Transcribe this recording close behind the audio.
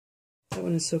That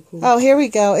one is so cool. Oh, here we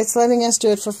go. It's letting us do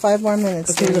it for 5 more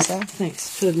minutes. Okay, look,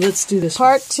 thanks. Good, let's do this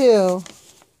Part 2.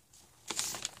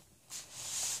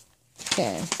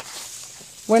 Okay.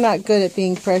 We're not good at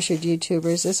being pressured,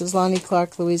 YouTubers. This is Lonnie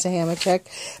Clark, Louisa Hamachek,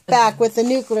 back with the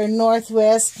Nuclear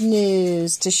Northwest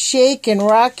News to shake and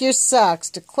rock your socks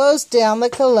to close down the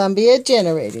Columbia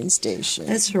Generating Station.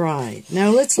 That's right. Now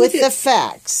let's look at the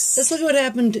facts. Let's look at what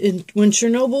happened when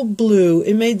Chernobyl blew.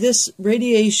 It made this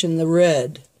radiation, the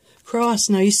red cross.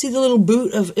 Now you see the little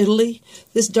boot of Italy?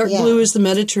 This dark blue is the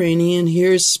Mediterranean.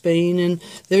 Here's Spain, and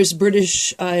there's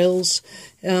British Isles.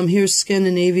 Here's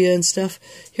Scandinavia and stuff.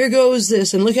 Here goes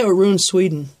this, and look how it ruined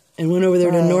Sweden and went over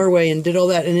there to Norway and did all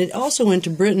that. And it also went to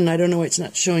Britain. I don't know why it's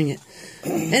not showing it.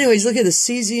 Anyways, look at the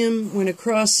cesium went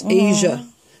across Asia,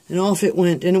 and off it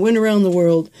went, and it went around the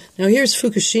world. Now here's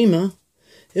Fukushima.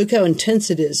 Look how intense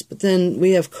it is. But then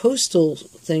we have coastal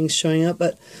things showing up.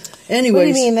 But anyways, what do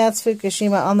you mean that's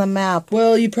Fukushima on the map?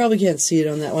 Well, you probably can't see it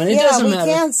on that one. It doesn't matter. Yeah,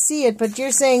 we can't see it, but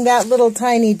you're saying that little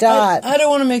tiny dot. I don't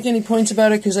want to make any points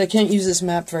about it because I can't use this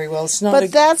map very well. It's not.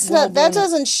 But that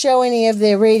doesn't show any of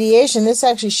the radiation. This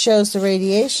actually shows the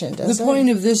radiation, doesn't it? The point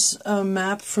of this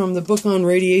map from the book on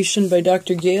radiation by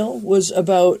Dr. Gale was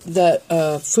about that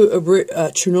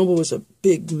Chernobyl was a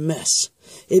big mess.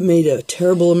 It made a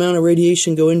terrible amount of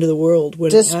radiation go into the world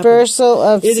when dispersal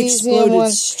of it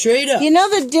exploded straight up. You know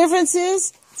the difference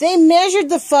is they measured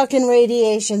the fucking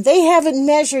radiation. They haven't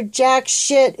measured jack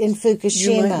shit in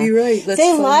Fukushima. You might be right.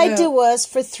 They lied to us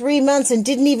for 3 months and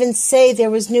didn't even say there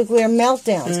was nuclear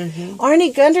meltdowns.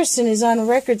 Arnie Gunderson is on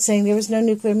record saying there was no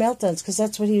nuclear meltdowns because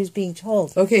that's what he was being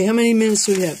told. Okay, how many minutes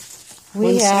do we have?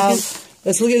 We have...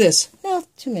 Let's look at this. No,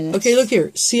 2 minutes. Okay, look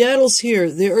here. Seattle's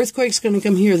here. The earthquake's going to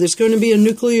come here. There's going to be a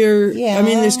nuclear... Yeah. I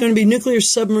mean, there's going to be nuclear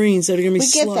submarines that are going to be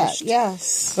sloshed. We get that,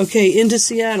 yes. Okay, into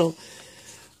Seattle.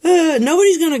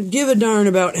 Nobody's going to give a darn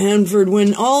about Hanford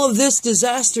when all of this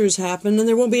disasters happen, and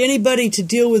there won't be anybody to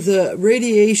deal with the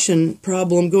radiation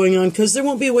problem going on because there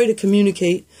won't be a way to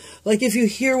communicate. Like if you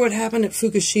hear what happened at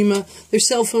Fukushima, their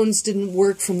cell phones didn't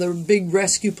work from the big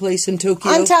rescue place in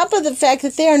Tokyo. On top of the fact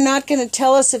that they are not going to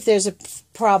tell us if there's a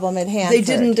problem at Hanford. They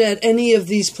didn't at any of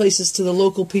these places to the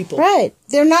local people. Right.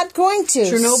 They're not going to.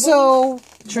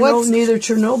 Chernobyl, neither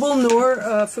Chernobyl nor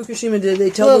Fukushima did. They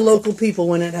tell the local people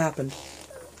when it happened.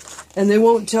 And they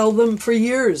won't tell them for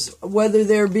years whether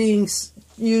they're being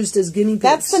used as guinea pigs.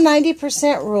 That's the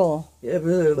 90% rule. Yeah,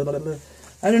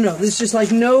 I don't know. There's just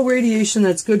like no radiation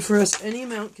that's good for us. Any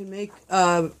amount can make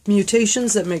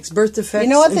mutations that makes birth defects.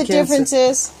 You know what the difference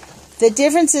is? The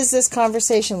difference is this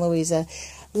conversation, Louisa.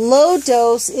 Low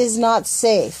dose is not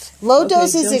safe. Low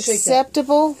dose is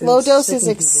acceptable. Low dose is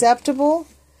acceptable.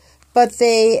 But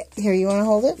they... Here, you want to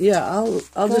hold it? Yeah,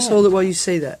 I'll just hold it while you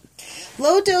say that.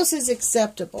 Low dose is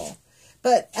acceptable.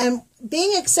 But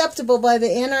being acceptable by the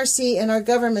NRC and our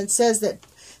government says that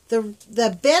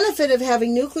the benefit of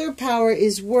having nuclear power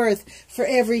is worth, for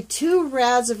every 2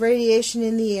 rads of radiation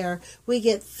in the air, we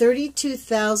get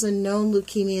 32,000 known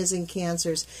leukemias and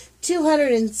cancers.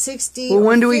 260 Well,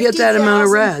 when do we get that amount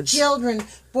of rads? Children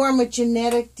born with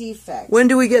genetic defects. When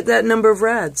do we get that number of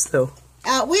rads, though?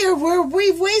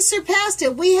 We've way surpassed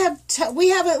it. We have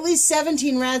at least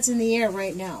 17 rads in the air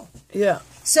right now. Yeah.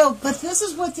 So, but this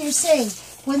is what they're saying.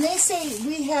 When they say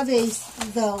we have the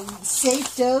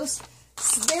safe dose,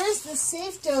 the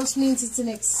safe dose means it's an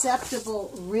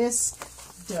acceptable risk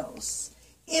dose.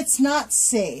 It's not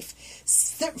safe.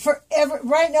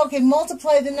 Right now, okay,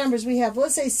 multiply the numbers. We have,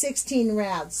 let's say, 16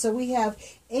 rads. So we have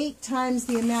 8 times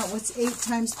the amount. What's 8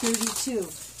 times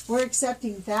 32? We're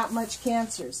accepting that much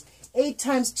cancers. 8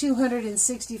 times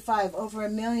 265, over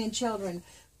 1 million children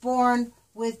born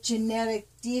with genetic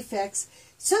defects,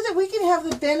 so that we can have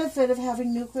the benefit of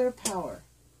having nuclear power.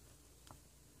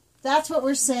 That's what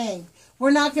we're saying.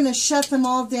 We're not going to shut them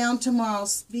all down tomorrow,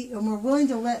 and we're willing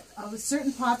to let a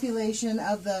certain population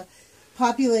of the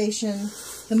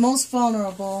the most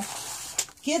vulnerable,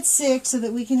 get sick so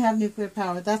that we can have nuclear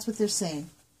power. That's what they're saying.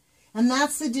 And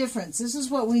that's the difference. This is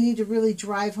what we need to really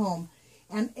drive home.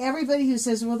 And everybody who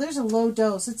says, well, there's a low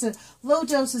dose. Low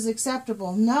dose is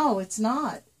acceptable. No, it's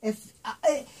not.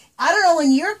 I don't know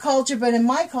in your culture, but in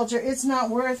my culture, it's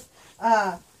not worth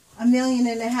 1.5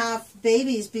 million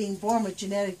babies being born with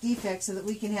genetic defects so that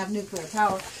we can have nuclear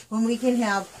power. When we can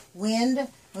have wind,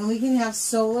 when we can have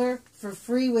solar for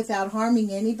free without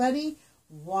harming anybody,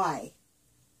 why?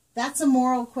 That's a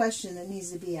moral question that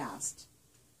needs to be asked.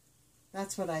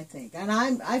 That's what I think. And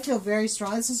I feel very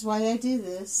strong. This is why I do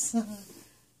this.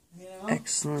 You know?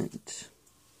 Excellent.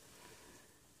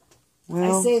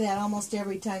 Well, I say that almost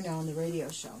every time now on the radio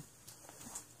show.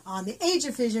 on the Age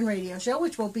of Fission radio show,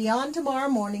 which will be on tomorrow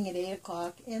morning at 8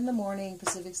 o'clock in the morning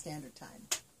Pacific Standard Time.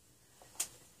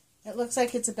 It looks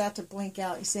like it's about to blink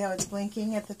out. You see how it's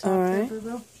blinking at the top there, Boo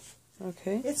Boo?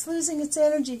 Okay. It's losing its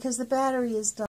energy because the battery is done.